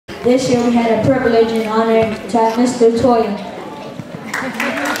This year we had a privilege and honor to have Mr. Toya.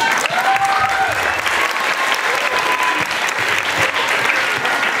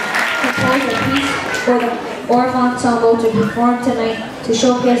 Compose a piece for the Orff Ensemble to perform tonight to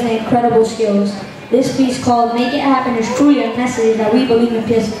showcase their incredible skills. This piece called Make It Happen is truly a message that we believe in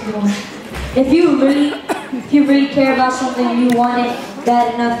PS51. If you really care about something, you want it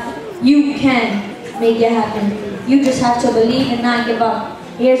bad enough, you can make it happen. You just have to believe and not give up.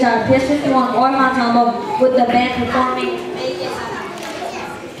 Here's our PS51 Orff Ensemble with the band performing Make It Happen.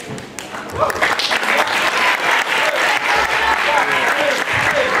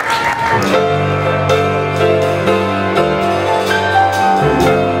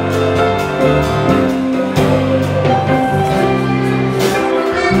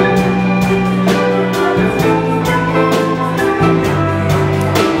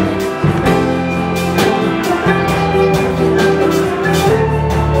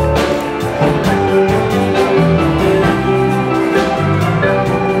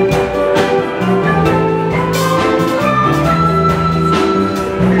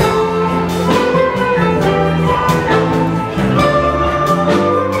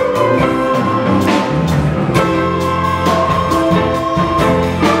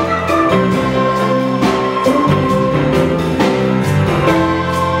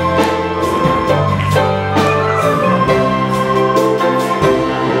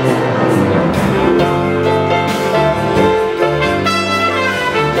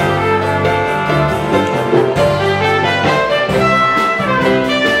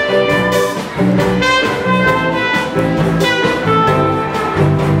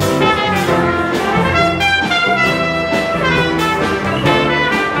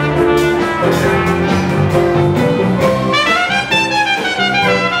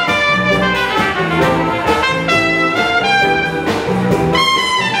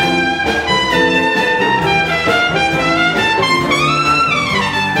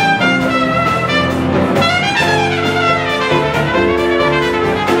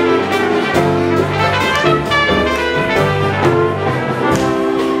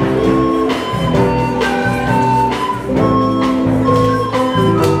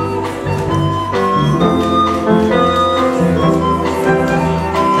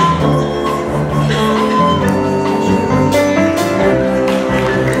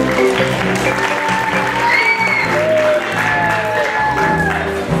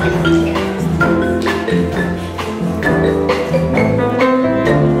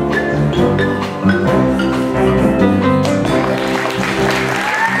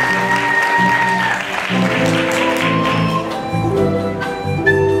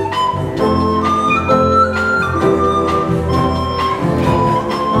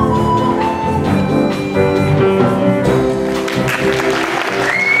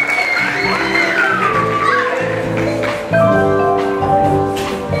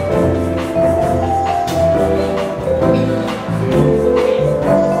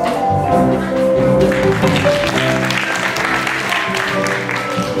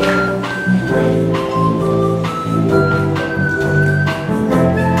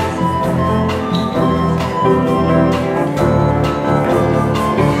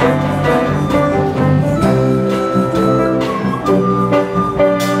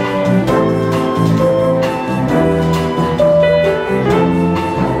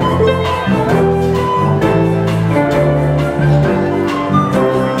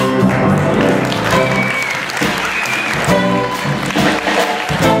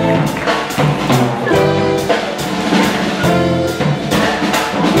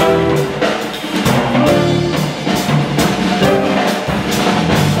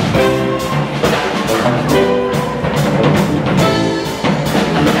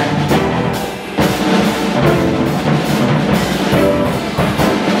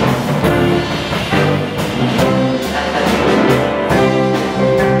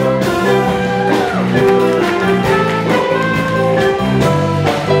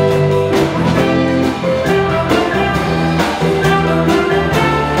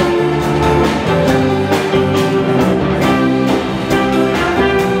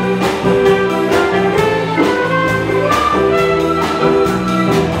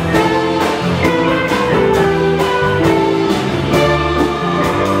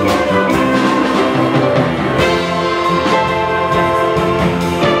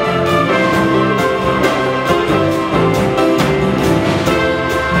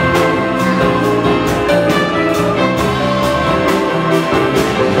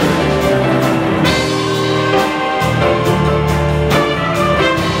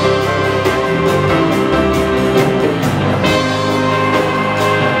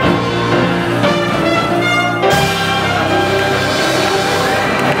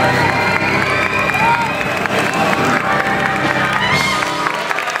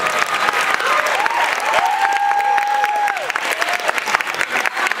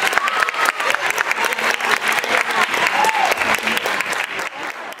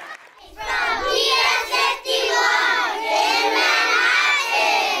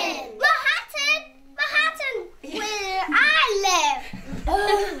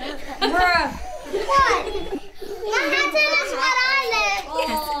 What?